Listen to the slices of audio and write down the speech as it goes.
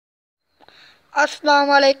अस्सलाम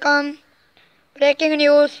वालेकुम। Breaking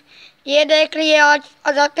news. ये देख रही है, आज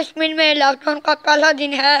आज़ाद कश्मीर में लॉकडाउन का पहला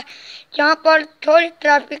दिन है। यहाँ पर थोड़ी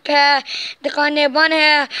ट्रैफिक है, दुकानें बंद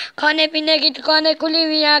हैं, खाने पीने की दुकानें खुली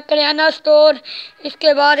हुई हैं, किराना स्टोर,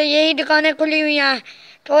 इसके बाद यही दुकानें खुली हुई हैं।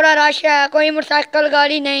 थोड़ा रश है, कोई मोटरसाइकिल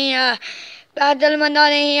गाड़ी नहीं है, पैदल मना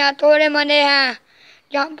नहीं है, थोड़े मने हैं।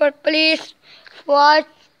 यहाँ पर पुलिस फौज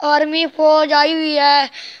आर्मी फौज आई हुई है,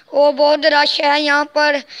 वो बहुत रश है। यहाँ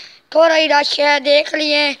पर थोड़ा ही रश है, देख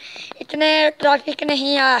लिए, इतने ट्रैफिक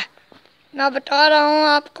नहीं है। मैं बता रहा हूँ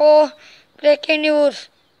आपको ब्रेकिंग न्यूज़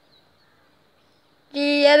जी।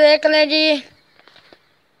 ये देख लें जी,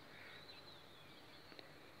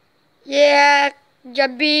 ये है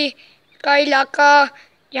जब्बी का इलाका।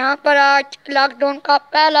 यहाँ पर आज लॉकडाउन का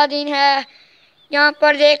पहला दिन है। यहाँ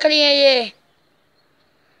पर देख लिए, ये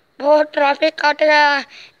बहुत ट्रैफिक कट गया,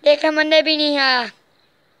 देखे मंदिर भी नहीं है,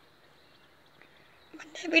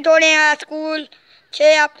 मंदिर भी थोड़े हैं। स्कूल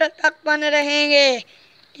 6 अप्रैल तक बंद रहेंगे,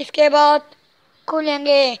 इसके बाद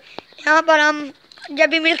खुलेंगे। यहाँ पर हम जब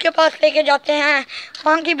भी मिल के पास लेके जाते हैं,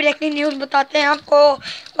 वहाँ की ब्रेकिंग न्यूज़ बताते हैं आपको,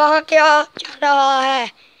 वहाँ क्या चल रहा है।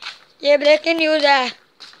 ये ब्रेकिंग न्यूज़ है,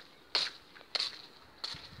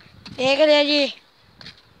 देख रहे जी।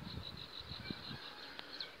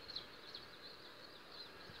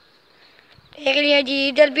 देख लिया जी,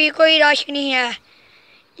 इधर भी कोई रश नहीं है।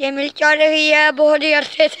 ये मिल चल रही है बहुत ही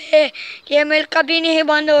अरसे से, ये मिल कभी नहीं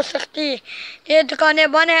बंद हो सकती। ये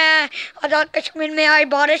दुकानें बंद हैं। आज़ाद कश्मीर में आज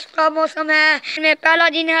बारिश का मौसम है, इसमें पहला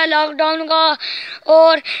दिन है लॉकडाउन का,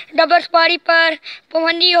 और डबल सवारी पर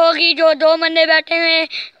पाबंदी होगी। जो 2 बंदे बैठे हुए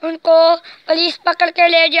उनको पुलिस पकड़ के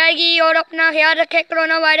ले जाएगी। और अपना ख्याल रखें,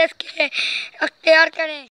 कोरोना वायरस के अख्तियार करें।